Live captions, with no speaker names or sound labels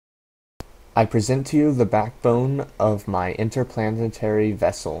I present to you the backbone of my interplanetary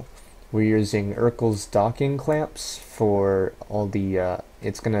vessel. We're using Erkle's docking clamps for all the,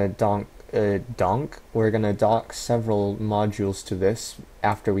 it's gonna we're gonna dock several modules to this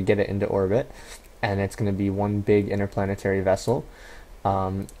after we get it into orbit, and it's gonna be one big interplanetary vessel.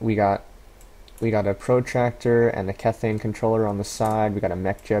 We got a protractor and a Kethane controller on the side. We got a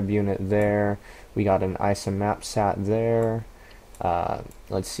MechJeb unit there. We got an ISA MapSat there.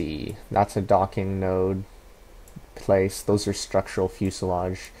 Let's see, that's a docking node place. Those are structural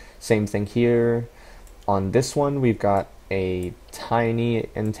fuselage. Same thing here. On this one, we've got a tiny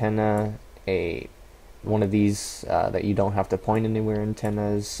antenna, one of these that you don't have to point anywhere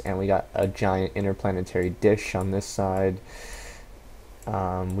antennas, and we got a giant interplanetary dish on this side.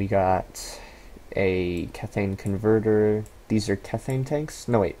 We got a Kethane converter. These are Kethane tanks?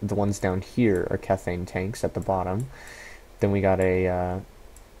 No, wait, the ones down here are Kethane tanks at the bottom. Then we got a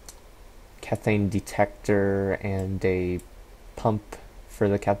Kethane detector and a pump for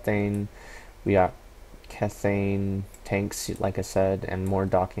the Kethane. We got Kethane tanks, like I said, and more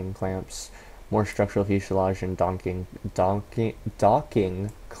docking clamps, more structural fuselage and docking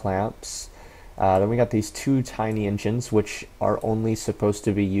clamps. Then we got these two tiny engines, which are only supposed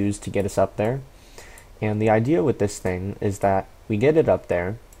to be used to get us up there. And the idea with this thing is that we get it up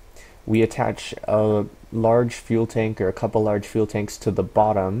there, we attach a large fuel tank or a couple large fuel tanks to the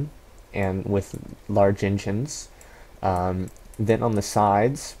bottom and with large engines. Then on the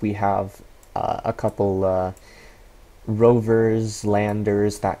sides we have a couple rovers,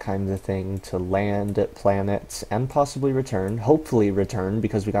 landers, that kind of thing to land at planets and possibly return, hopefully return,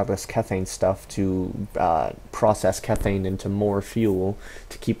 because we got this Kethane stuff to process Kethane into more fuel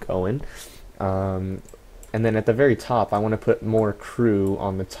to keep going. And then at the very top, I want to put more crew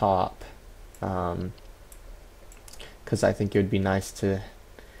on the top, because I think it would be nice to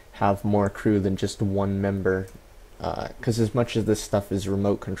have more crew than just one member. Because as much as this stuff is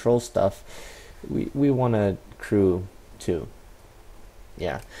remote control stuff, we want a crew too.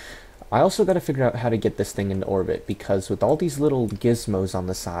 Yeah. I also got to figure out how to get this thing into orbit, because with all these little gizmos on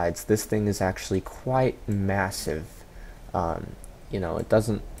the sides, this thing is actually quite massive. You know, it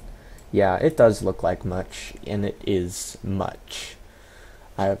doesn't... Yeah, it does look like much, and it is much.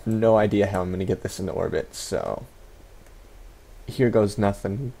 I have no idea how I'm going to get this into orbit, so here goes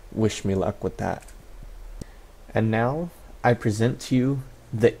nothing. Wish me luck with that. And now, I present to you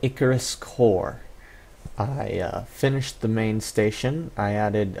the Icarus core. I finished the main station. I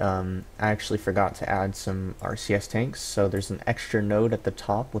actually forgot to add some RCS tanks, so there's an extra node at the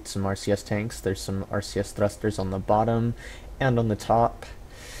top with some RCS tanks. There's some RCS thrusters on the bottom and on the top.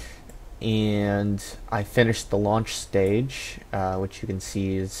 And I finished the launch stage, which you can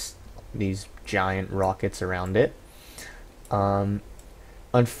see is these giant rockets around it.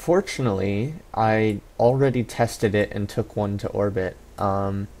 Unfortunately, I already tested it and took one to orbit.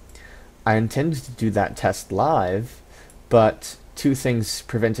 I intended to do that test live, but two things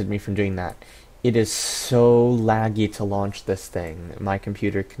prevented me from doing that. It is so laggy to launch this thing. My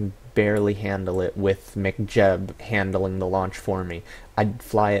computer can barely handle it with MechJeb handling the launch for me. I'd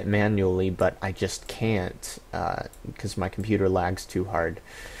fly it manually, but I just can't because my computer lags too hard.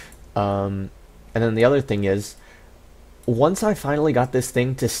 And then the other thing is, once I finally got this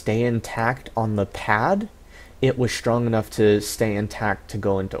thing to stay intact on the pad, it was strong enough to stay intact to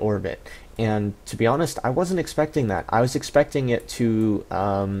go into orbit. And to be honest, I wasn't expecting that. I was expecting it to,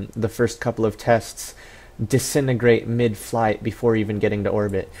 the first couple of tests, disintegrate mid-flight before even getting to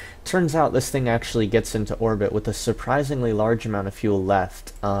orbit. Turns out this thing actually gets into orbit with a surprisingly large amount of fuel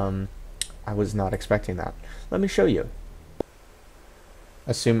left. I was not expecting that. Let me show you.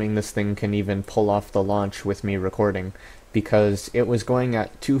 Assuming this thing can even pull off the launch with me recording, because it was going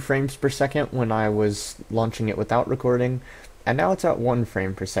at 2 frames per second when I was launching it without recording, and now it's at 1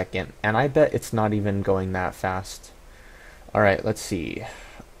 frame per second, and I bet it's not even going that fast. Alright, let's see.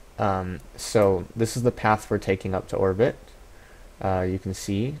 So this is the path we're taking up to orbit. You can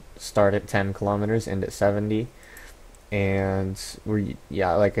see, start at 10 kilometers, end at 70, and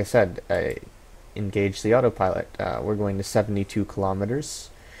yeah, like I said, engage the autopilot. We're going to 72 kilometers,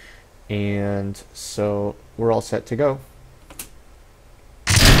 and so we're all set to go.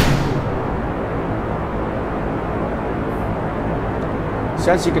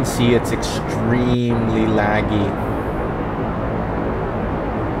 So as you can see, it's extremely laggy.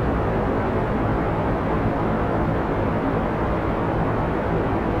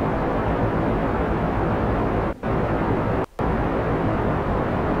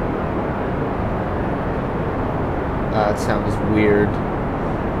 It sounds weird.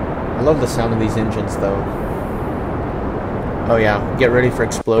 I love the sound of these engines though. Oh yeah, get ready for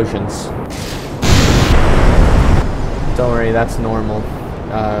explosions. Don't worry, that's normal.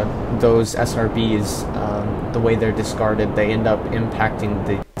 Those SRBs, the way they're discarded, they end up impacting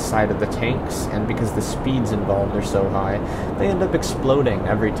the side of the tanks, and because the speeds involved are so high, they end up exploding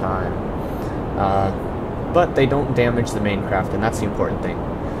every time. But they don't damage the main craft, and that's the important thing.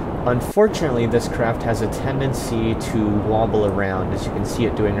 Unfortunately, this craft has a tendency to wobble around, as you can see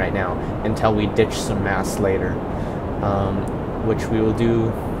it doing right now, until we ditch some mass later, which we will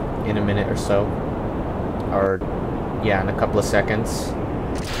do in a minute or so, or yeah, in a couple of seconds.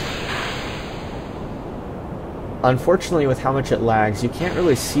 Unfortunately, with how much it lags, you can't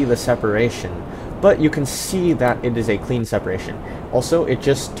really see the separation, but you can see that it is a clean separation. Also, it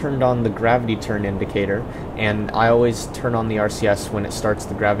just turned on the gravity turn indicator, and I always turn on the RCS when it starts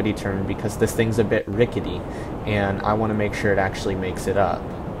the gravity turn because this thing's a bit rickety, and I want to make sure it actually makes it up.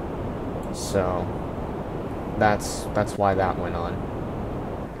 So that's why that went on.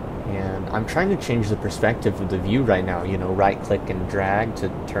 And I'm trying to change the perspective of the view right now, you know, right click and drag to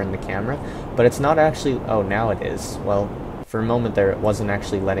turn the camera, but it's not actually, oh, now it is. Well, for a moment there it wasn't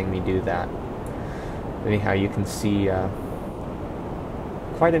actually letting me do that. Anyhow, you can see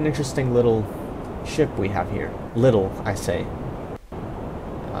quite an interesting little ship we have here. Little, I say.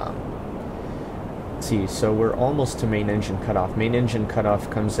 Let's see, so we're almost to main engine cutoff. Main engine cutoff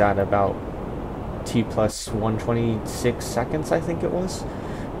comes at about T plus 126 seconds, I think it was.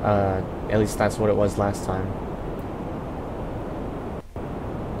 At least that's what it was last time.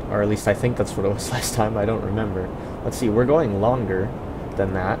 Or at least I think that's what it was last time, I don't remember. Let's see, we're going longer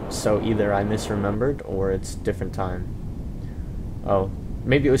than that, so either I misremembered or it's different time. Oh,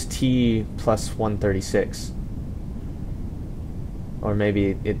 maybe it was T plus 136. Or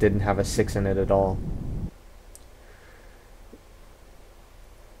maybe it didn't have a 6 in it at all.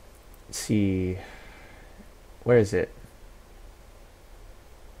 Let's see, where is it?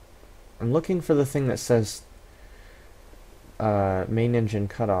 I'm looking for the thing that says main engine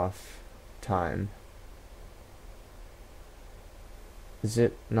cutoff time. Is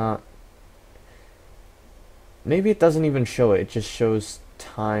it not? Maybe it doesn't even show it. It just shows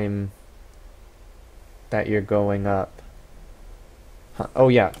time that you're going up. Huh. Oh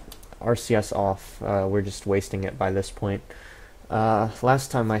yeah, RCS off. We're just wasting it by this point. Last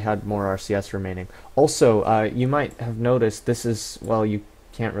time I had more RCS remaining. Also, you might have noticed this is, well, you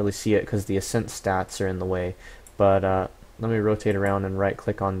can't really see it because the ascent stats are in the way, but let me rotate around and right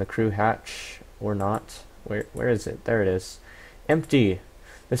click on the crew hatch, or not. Where is it? There it is. Empty.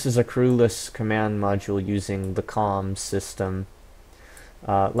 This is a crewless command module using the comms system.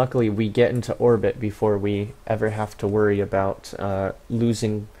 Luckily we get into orbit before we ever have to worry about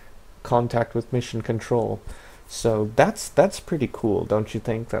losing contact with mission control. So that's pretty cool, don't you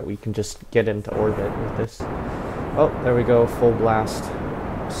think, that we can just get into orbit with this? Oh, there we go, full blast.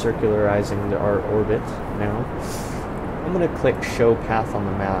 Circularizing our orbit now. I'm going to click show path on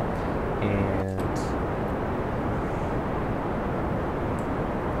the map, and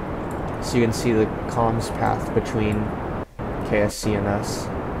so you can see the comms path between KSC and us.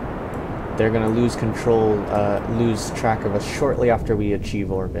 They're going to lose control, lose track of us shortly after we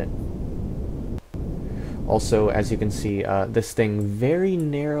achieve orbit. Also, as you can see, this thing very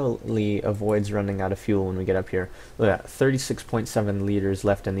narrowly avoids running out of fuel when we get up here. Look at that, 36.7 liters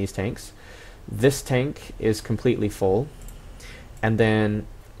left in these tanks. This tank is completely full, and then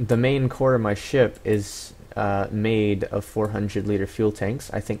the main core of my ship is made of 400 liter fuel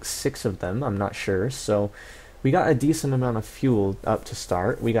tanks. I think 6 of them, I'm not sure. So we got a decent amount of fuel up to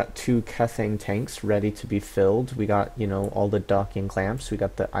start. We got 2 Kethane tanks ready to be filled. We got, you know, all the docking clamps. We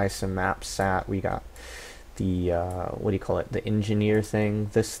got the ISA MapSat. We got the what do you call it, the engineer thing,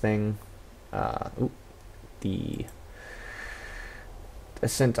 this thing, the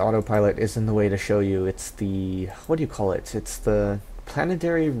ascent autopilot is in the way to show you. It's the, what do you call it, it's the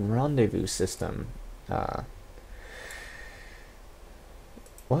planetary rendezvous system.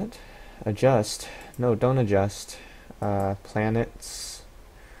 What? Adjust. No, don't adjust. Planets,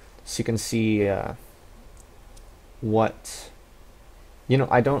 so you can see what, you know,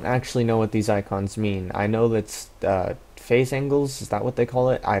 I don't actually know what these icons mean. I know that's phase angles, is that what they call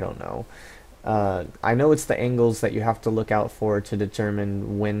it? I don't know. I know it's the angles that you have to look out for to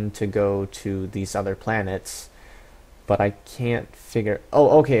determine when to go to these other planets, but I can't figure...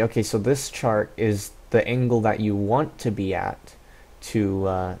 Oh, okay, so this chart is the angle that you want to be at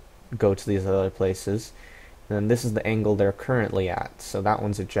to go to these other places, and then this is the angle they're currently at, so that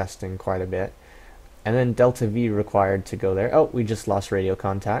one's adjusting quite a bit. And then delta V required to go there. Oh, we just lost radio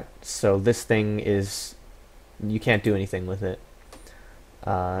contact. So this thing is, you can't do anything with it.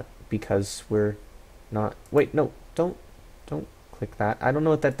 Because we're not, wait, no, don't don't click that. I don't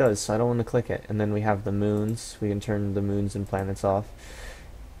know what that does, so I don't want to click it. And then we have the moons. We can turn the moons and planets off.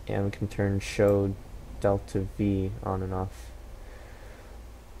 And we can turn show delta V on and off.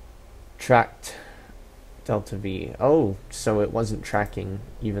 Tracked delta V. Oh, so it wasn't tracking,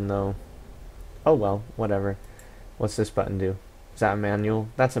 even though... Oh well, whatever. What's this button do? Is that a manual?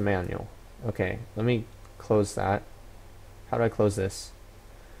 That's a manual. Okay, let me close that. How do I close this?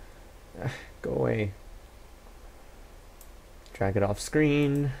 Go away. Drag it off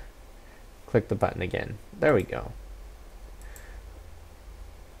screen. Click the button again. There we go.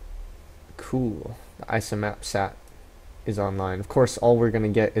 Cool. The MapSat is online. Of course, all we're going to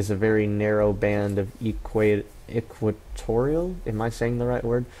get is a very narrow band of equatorial. Am I saying the right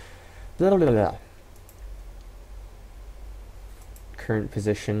word? Blah, blah, blah, blah. Current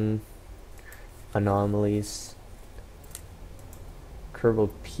position. Anomalies.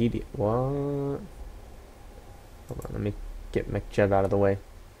 Curvopedia. What? Hold on, let me get MechJeb out of the way.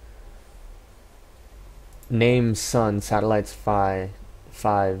 Name Sun, satellites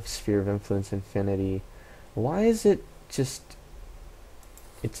 5, sphere of influence infinity. Why is it just...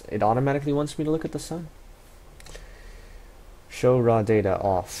 It automatically wants me to look at the sun? Show raw data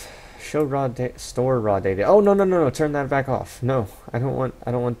off. Show raw data, store raw data. Oh, no, turn that back off. No, I don't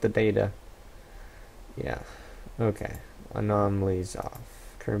want the data. Yeah, okay. Anomalies off.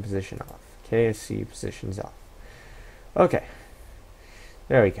 Current position off. KSP positions off. Okay.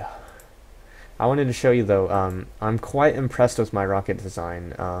 There we go. I wanted to show you though, I'm quite impressed with my rocket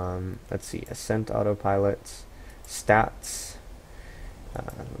design. Let's see, ascent autopilot, stats.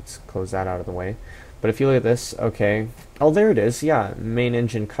 Let's close that out of the way. But if you look at this, okay. Oh, there it is. Yeah, main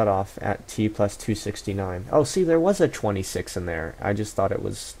engine cutoff at T plus 269. Oh, see, there was a 26 in there. I just thought it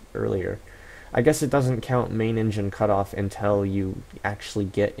was earlier. I guess it doesn't count main engine cutoff until you actually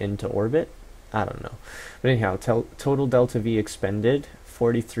get into orbit. I don't know. But anyhow, total delta V expended,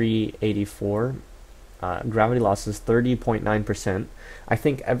 4384. Gravity losses, 30.9%. I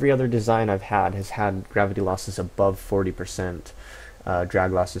think every other design I've had has had gravity losses above 40%.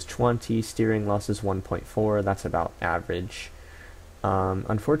 Drag losses 20, steering losses 1.4. That's about average.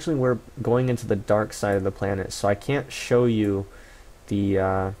 Unfortunately, we're going into the dark side of the planet, so I can't show you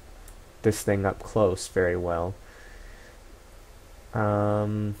the this thing up close very well.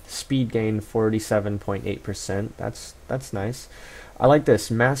 Speed gain 47.8%. That's nice. I like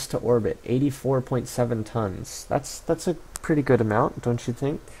this. Mass to orbit 84.7 tons. That's a pretty good amount, don't you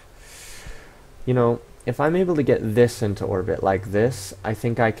think? You know, if I'm able to get this into orbit like this, I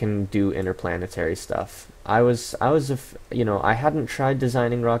think I can do interplanetary stuff. I hadn't tried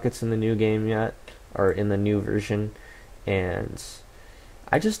designing rockets in the new game yet, or in the new version, and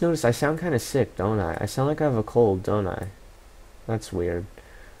I just noticed I sound kind of sick, don't I? I sound like I have a cold, don't I? That's weird.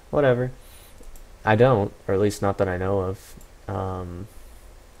 Whatever. I don't, or at least not that I know of.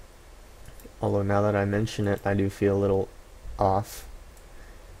 Although now that I mention it, I do feel a little off.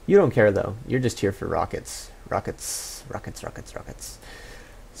 You don't care though. You're just here for rockets. Rockets.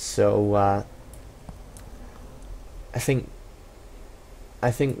 So, I think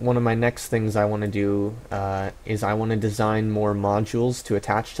one of my next things I want to do is I want to design more modules to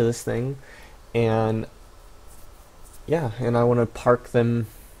attach to this thing, and yeah, and I want to park them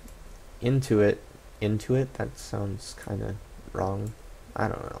into it. That sounds kind of wrong. I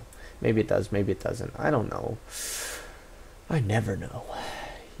don't know. Maybe it does, maybe it doesn't. I don't know. I never know.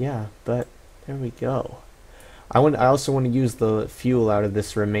 Yeah, but there we go. I also want to use the fuel out of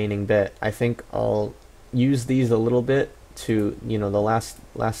this remaining bit. I think I'll use these a little bit to, the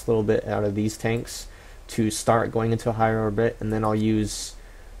last little bit out of these tanks to start going into a higher orbit, and then I'll use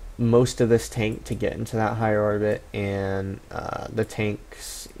most of this tank to get into that higher orbit, and the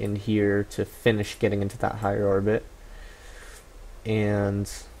tanks in here to finish getting into that higher orbit. And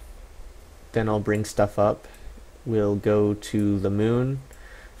then I'll bring stuff up. We'll go to the moon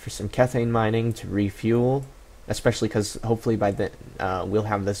for some Kethane mining to refuel, especially because hopefully by then we'll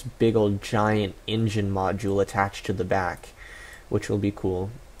have this big old giant engine module attached to the back, which will be cool.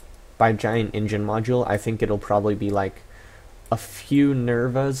 By giant engine module, I think it'll probably be like a few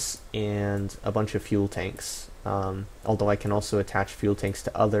Nervas and a bunch of fuel tanks, although I can also attach fuel tanks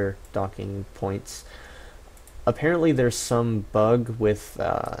to other docking points. Apparently there's some bug with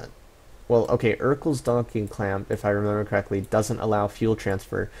Erkle's docking clamp, if I remember correctly, doesn't allow fuel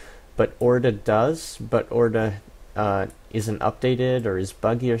transfer, but Orda does, but Orda isn't updated or is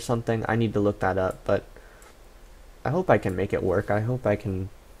buggy or something. I need to look that up, but I hope I can make it work. I hope I can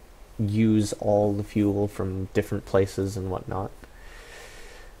use all the fuel from different places and whatnot.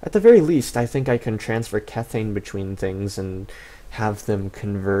 At the very least, I think I can transfer Kethane between things and have them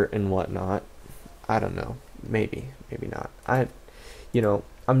convert and whatnot. I don't know. maybe not.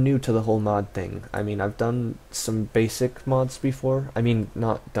 I'm new to the whole mod thing. I mean, I've done some basic mods before. I mean,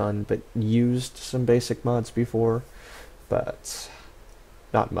 not done, but used some basic mods before, but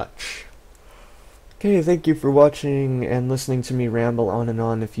not much. Okay, thank you for watching and listening to me ramble on and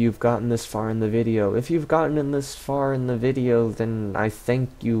on if you've gotten this far in the video. If you've gotten in this far in the video, then I thank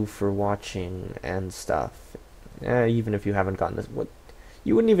you for watching and stuff. Even if you haven't gotten this,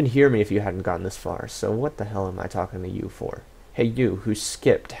 you wouldn't even hear me if you hadn't gotten this far, so what the hell am I talking to you for? Hey, you, who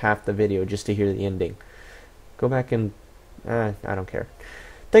skipped half the video just to hear the ending. Go back and... I don't care.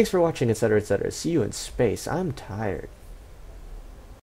 Thanks for watching, etc., etc. See you in space. I'm tired.